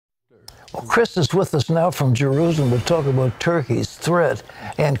Well, Chris is with us now from Jerusalem to talk about Turkey's threat.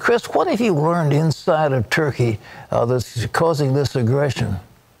 And Chris, what have you learned inside of Turkey that's causing this aggression?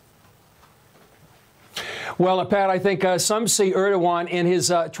 Well, Pat, I think some see Erdogan in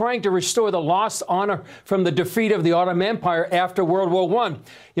his trying to restore the lost honor from the defeat of the Ottoman Empire after World War I.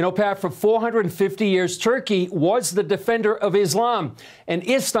 You know, Pat, for 450 years, Turkey was the defender of Islam. And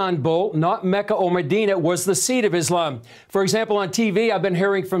Istanbul, not Mecca or Medina, was the seat of Islam. For example, on TV, I've been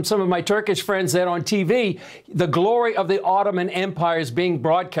hearing from some of my Turkish friends that on TV, the glory of the Ottoman Empire is being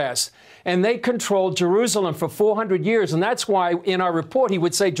broadcast. And they controlled Jerusalem for 400 years. And that's why in our report, he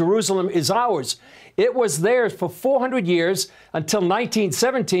would say Jerusalem is ours. It was theirs for 400 years until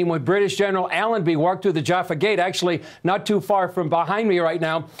 1917 when British General Allenby walked through the Jaffa Gate, actually not too far from behind me right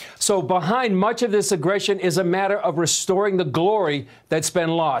now. So behind much of this aggression is a matter of restoring the glory that's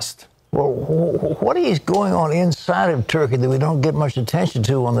been lost. Well, what is going on inside of Turkey that we don't get much attention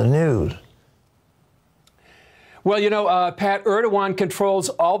to on the news? Well, you know, Pat, Erdogan controls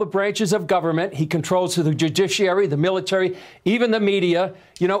all the branches of government. He controls the judiciary, the military, even the media.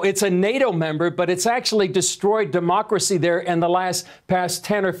 You know, it's a NATO member, but it's actually destroyed democracy there in the past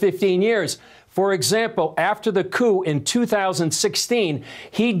 10 or 15 years. For example, after the coup in 2016,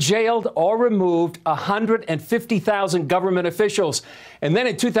 he jailed or removed 150,000 government officials. And then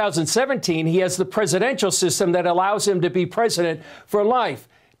in 2017, he has the presidential system that allows him to be president for life.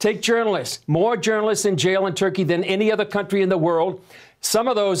 Take journalists. More journalists in jail in Turkey than any other country in the world. Some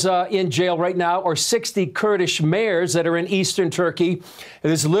of those in jail right now are 60 Kurdish mayors that are in eastern Turkey.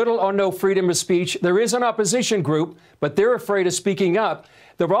 There's little or no freedom of speech. There is an opposition group, but they're afraid of speaking up.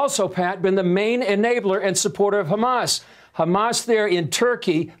 They've also, Pat, been the main enabler and supporter of Hamas. Hamas there in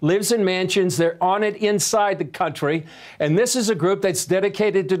Turkey lives in mansions. They're on it inside the country. And this is a group that's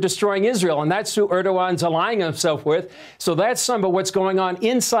dedicated to destroying Israel. And that's who Erdogan's allying himself with. So that's some of what's going on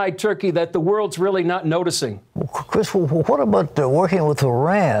inside Turkey that the world's really not noticing. Well, Chris, what about working with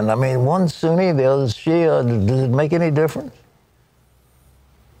Iran? I mean, one Sunni, the other Shia. Does it make any difference?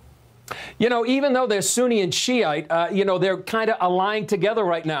 You know, even though they're Sunni and Shiite, you know, they're kind of allying together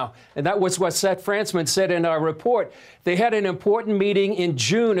right now. And that was what Seth Frantzman said in our report. They had an important meeting in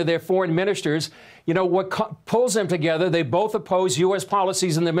June of their foreign ministers. You know, what pulls them together, they both oppose U.S.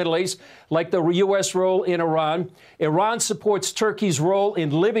 policies in the Middle East, like the U.S. role in Iran. Iran supports Turkey's role in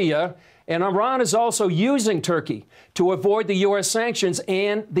Libya. And Iran is also using Turkey to avoid the U.S. sanctions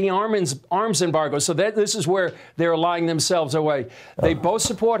and the arms embargo. So this is where they're allying themselves away. They both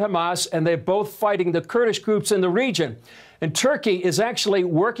support Hamas, and they're both fighting the Kurdish groups in the region. And Turkey is actually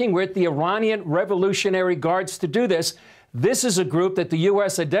working with the Iranian Revolutionary Guards to do this. This is a group that the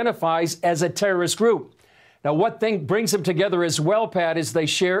U.S. identifies as a terrorist group. Now, what brings them together as well, Pat, is they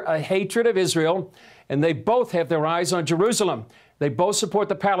share a hatred of Israel, and they both have their eyes on Jerusalem. They both support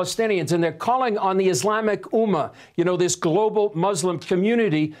the Palestinians, and they're calling on the Islamic Ummah, you know, this global Muslim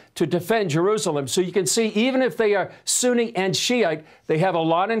community, to defend Jerusalem. So you can see, even if they are Sunni and Shiite, they have a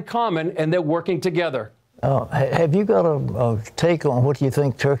lot in common, and they're working together. Have you got a take on what you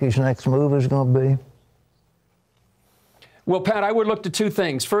think Turkey's next move is going to be? Well, Pat, I would look to two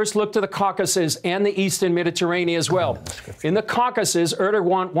things. First, look to the Caucasus and the Eastern Mediterranean as well. In the Caucasus,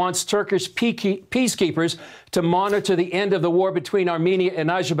 Erdogan wants Turkish peacekeepers to monitor the end of the war between Armenia and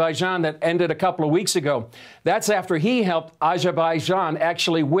Azerbaijan that ended a couple of weeks ago. That's after he helped Azerbaijan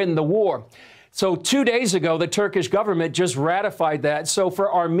actually win the war. So 2 days ago, the Turkish government just ratified that. So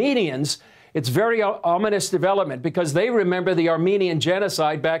for Armenians, it's very ominous development because they remember the Armenian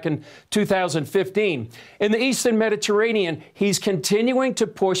genocide back in 2015. In the Eastern Mediterranean, he's continuing to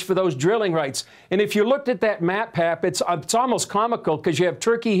push for those drilling rights. And if you looked at that map, Pap, it's almost comical because you have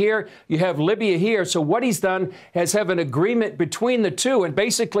Turkey here, you have Libya here. So what he's done is have an agreement between the two. And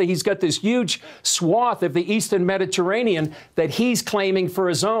basically, he's got this huge swath of the Eastern Mediterranean that he's claiming for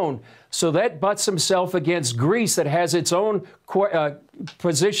his own. So that butts himself against Greece that has its own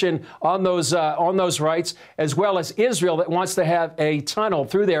position on those rights, as well as Israel that wants to have a tunnel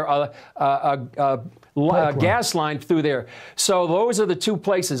through there, gas line through there. So those are the two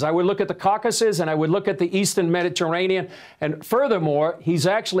places. I would look at the Caucasus and I would look at the Eastern Mediterranean. And furthermore, he's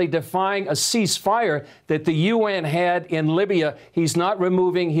actually defying a ceasefire that the UN had in Libya. He's not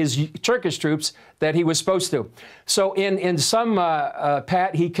removing his Turkish troops that he was supposed to. So in some,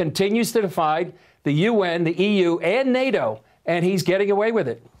 Pat, he continues to defy the UN, the EU, and NATO, and he's getting away with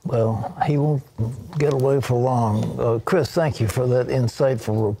it. Well, he won't get away for long. Chris, thank you for that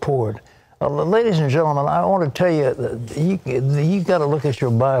insightful report. Ladies and gentlemen, I want to tell you that you've got to look at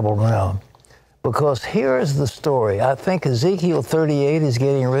your Bible now, because here is the story. I think Ezekiel 38 is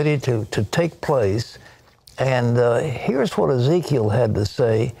getting ready to take place, and here's what Ezekiel had to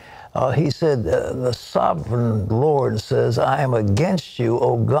say He said, the sovereign Lord says, I am against you,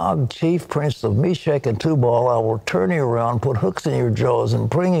 O Gog, chief prince of Meshach and Tubal. I will turn you around, put hooks in your jaws, and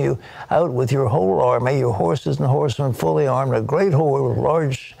bring you out with your whole army, your horses and horsemen fully armed, a great horde with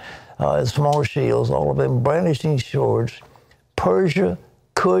large and small shields, all of them brandishing swords. Persia,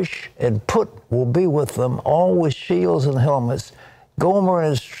 Cush, and Put will be with them, all with shields and helmets. Gomer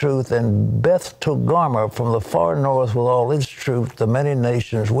and its truth, and Beth Togarmah from the far north with all its truth, the many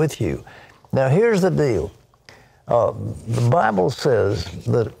nations with you. Now, here's the deal. The Bible says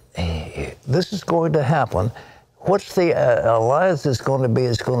that this is going to happen. What's the alliance is going to be?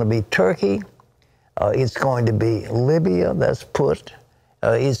 It's going to be Turkey. It's going to be Libya, that's Put.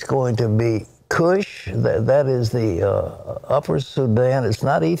 It's going to be Cush, that is the Upper Sudan. It's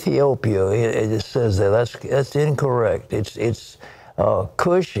not Ethiopia. It says that. That's incorrect. It's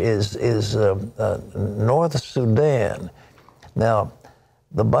Cush is North Sudan. Now,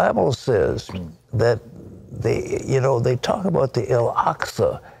 the Bible says that they talk about the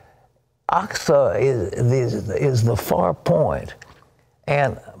Al-Aqsa. Aqsa is the far point,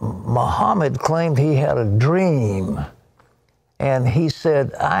 and Muhammad claimed he had a dream, and he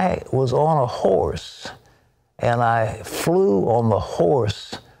said, I was on a horse, and I flew on the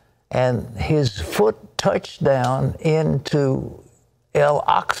horse, and his foot touched down into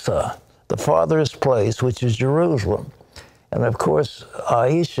Al-Aqsa, the farthest place, which is Jerusalem. And of course,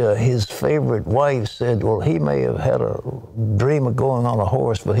 Aisha, his favorite wife, said, well, he may have had a dream of going on a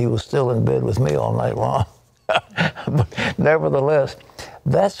horse, but he was still in bed with me all night long. But nevertheless,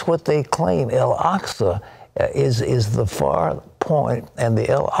 that's what they claim. Al-Aqsa is the far point, and the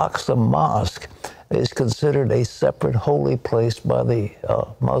Al-Aqsa Mosque is considered a separate holy place by the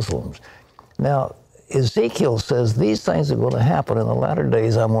Muslims. Now, Ezekiel says these things are going to happen in the latter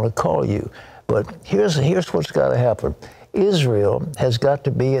days. I'm going to call you. But here's what's got to happen. Israel has got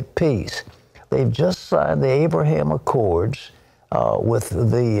to be at peace. They've just signed the Abraham Accords with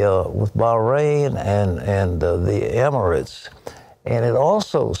Bahrain and the Emirates. And it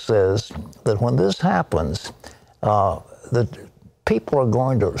also says that when this happens, that people are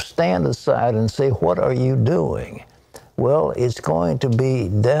going to stand aside and say, what are you doing? Well, it's going to be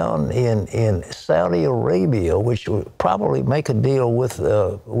down in Saudi Arabia, which will probably make a deal with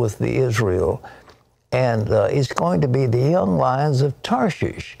the Israel. And it's going to be the young lions of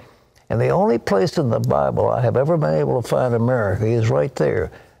Tarshish. And the only place in the Bible I have ever been able to find America is right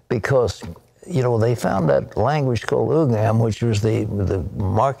there, because, you know, they found that language called Ugam, which was the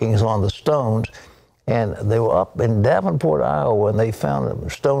markings on the stones. And they were up in Davenport, Iowa, and they found a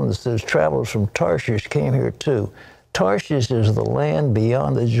stone that says, travelers from Tarshish came here too. Tarshish is the land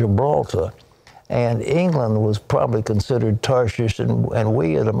beyond the Gibraltar, and England was probably considered Tarshish, and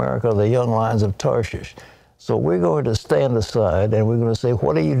we in America are the young lions of Tarshish. So we're going to stand aside, and we're going to say,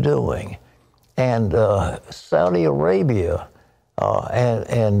 what are you doing? And Saudi Arabia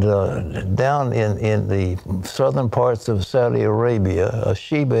and down in the southern parts of Saudi Arabia,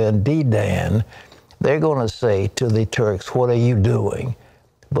 Sheba and Dedan, they're going to say to the Turks, what are you doing?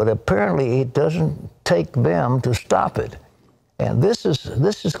 But apparently it doesn't take them to stop it. And this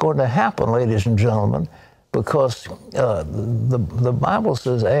is going to happen, ladies and gentlemen, because the Bible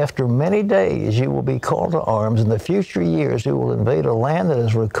says, after many days you will be called to arms. In the future years you will invade a land that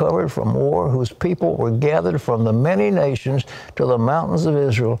is recovered from war, whose people were gathered from the many nations to the mountains of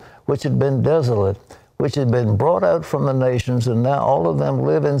Israel, which had been desolate, which had been brought out from the nations, and now all of them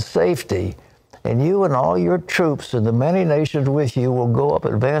live in safety. And you and all your troops and the many nations with you will go up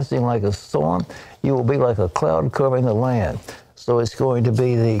advancing like a storm. You will be like a cloud covering the land. So it's going to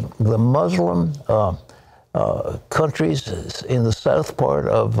be the Muslim countries in the south part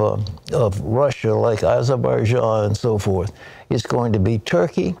of Russia, like Azerbaijan and so forth. It's going to be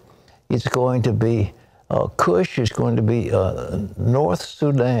Turkey. It's going to be Cush. It's going to be North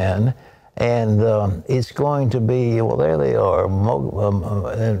Sudan. And it's going to be, well, there they are,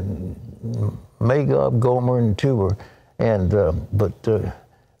 Magog, Gomer, and Tubal, and but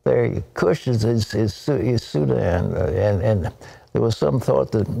there, Cush is Sudan, and there was some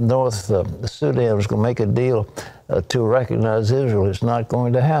thought that North Sudan was going to make a deal to recognize Israel. It's not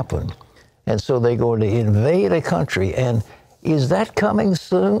going to happen, and so they're going to invade a country. And is that coming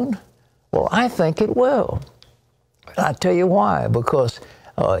soon? Well, I think it will. I'll tell you why. Because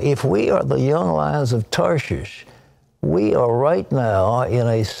if we are the young lions of Tarshish, we are right now in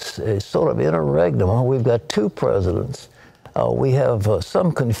a sort of interregnum. We've got two presidents. We have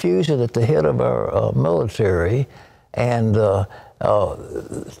some confusion at the head of our military. And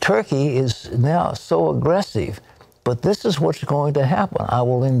Turkey is now so aggressive. But this is what's going to happen. I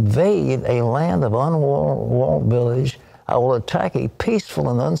will invade a land of unwalled village. I will attack a peaceful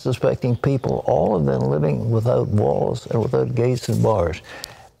and unsuspecting people, all of them living without walls and without gates and bars.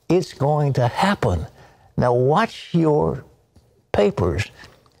 It's going to happen. Now watch your papers.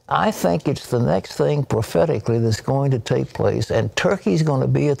 I think it's the next thing prophetically that's going to take place, and Turkey's going to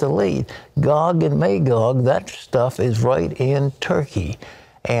be at the lead. Gog and Magog, that stuff is right in Turkey.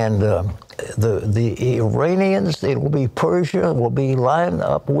 And the Iranians, it will be Persia, will be lined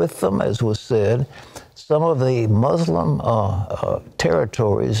up with them, as was said. Some of the Muslim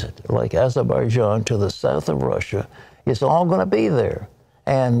territories, like Azerbaijan to the south of Russia, it's all going to be there.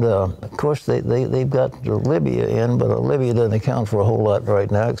 And, of course, they've got Libya in, but Libya doesn't account for a whole lot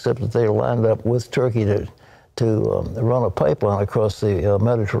right now, except that they're lined up with Turkey to run a pipeline across the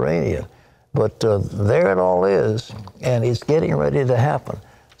Mediterranean. But there it all is, and it's getting ready to happen.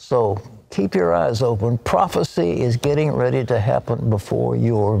 So keep your eyes open. Prophecy is getting ready to happen before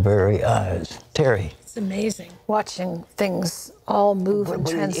your very eyes. Terry. It's amazing watching things all move and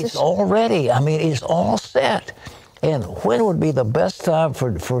transition. It's already, I mean, it's all set. And when would be the best time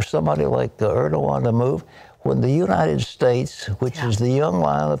for somebody like Erdogan to move? When the United States, which is the young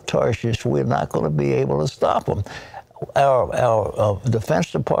lion of Tarshish, we're not going to be able to stop them. Our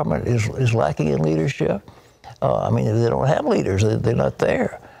Defense Department is lacking in leadership. I mean, they don't have leaders. They're not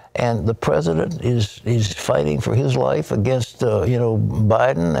there. And the president is fighting for his life against,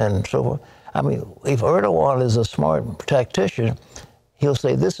 Biden and so forth. I mean, if Erdogan is a smart tactician, he'll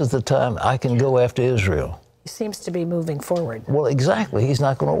say, this is the time I can go after Israel. He seems to be moving forward. Well, exactly. He's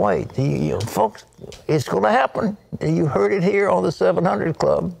not going to wait. Folks, it's going to happen. You heard it here on the 700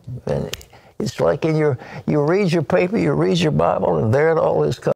 Club. And it's like you read your paper, you read your Bible, and there it all is.